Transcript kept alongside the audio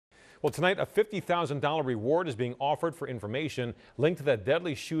Well, tonight, a $50,000 reward is being offered for information linked to that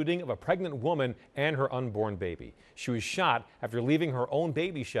deadly shooting of a pregnant woman and her unborn baby. She was shot after leaving her own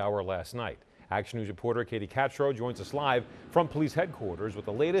baby shower last night. Action News reporter Katie Catro joins us live from police headquarters with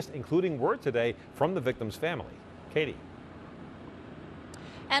the latest, including word today from the victim's family. Katie.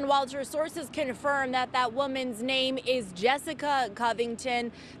 And Walter, sources confirm that that woman's name is Jessica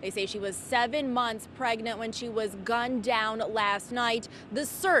Covington. They say she was 7 months pregnant when she was gunned down last night. The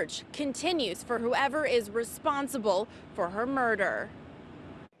search continues for whoever is responsible for her murder.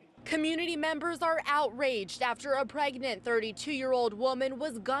 Community members are outraged after a pregnant 32-year-old woman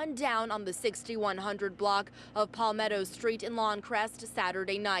was gunned down on the 6100 block of Palmetto Street in Lawncrest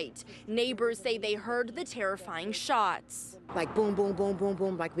Saturday night. Neighbors say they heard the terrifying shots. Like boom, boom, boom, boom,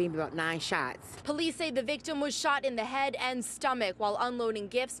 boom, like maybe about 9 shots. Police say the victim was shot in the head and stomach while unloading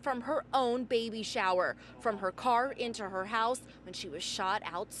gifts from her own baby shower from her car into her house when she was shot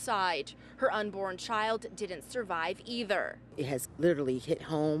outside. Her unborn child didn't survive either. It has literally hit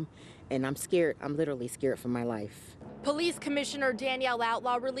home, and I'm scared. I'm literally scared for my life. Police Commissioner Danielle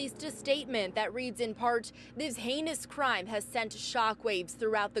Outlaw released a statement that reads in part, "This heinous crime has sent shockwaves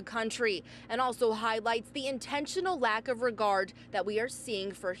throughout the country and also highlights the intentional lack of regard that we are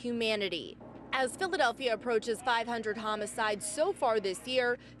seeing for humanity." As Philadelphia approaches 500 homicides so far this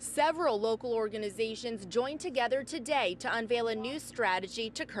year, several local organizations joined together today to unveil a new strategy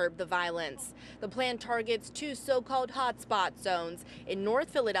to curb the violence. The plan targets 2 so-called hotspot zones in North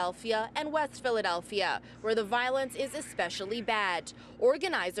Philadelphia and West Philadelphia, where the violence is especially bad.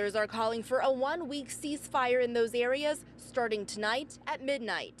 Organizers are calling for a 1-week ceasefire in those areas starting tonight at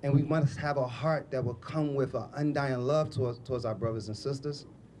midnight. And we must have a heart that will come with an undying love towards our brothers and sisters.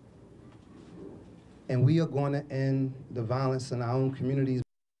 And we are going to end the violence in our own communities.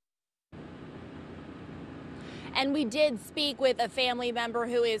 And we did speak with a family member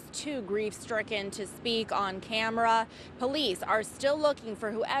who is too grief-stricken to speak on camera. Police are still looking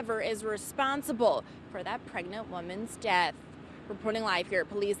for whoever is responsible for that pregnant woman's death. Reporting live here at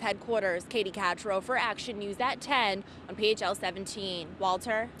police headquarters, Katie Catro for Action News at 10 on PHL 17.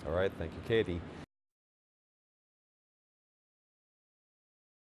 Walter? All right, thank you, Katie.